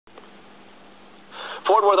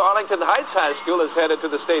Fort Worth Arlington Heights High School is headed to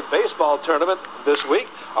the state baseball tournament this week.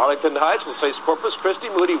 Arlington Heights will face Corpus Christi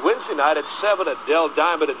Moody Wednesday night at 7 at Dell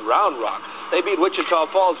Diamond in Round Rock. They beat Wichita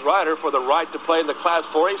Falls Rider for the right to play in the Class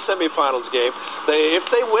 4A semifinals game. If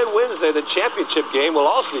they win Wednesday, the championship game will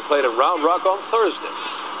also be played at Round Rock on Thursday.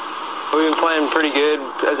 We've been playing pretty good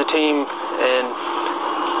as a team and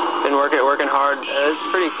been working hard. It's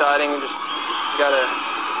pretty exciting. Just got to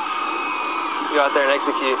go out there and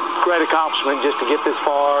execute. Great accomplishment just to get this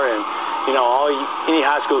far, and any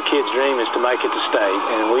high school kid's dream is to make it to state,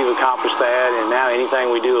 and we've accomplished that. And now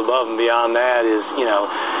anything we do above and beyond that is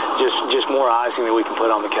just more icing that we can put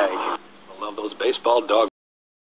on the cake. I love those baseball dog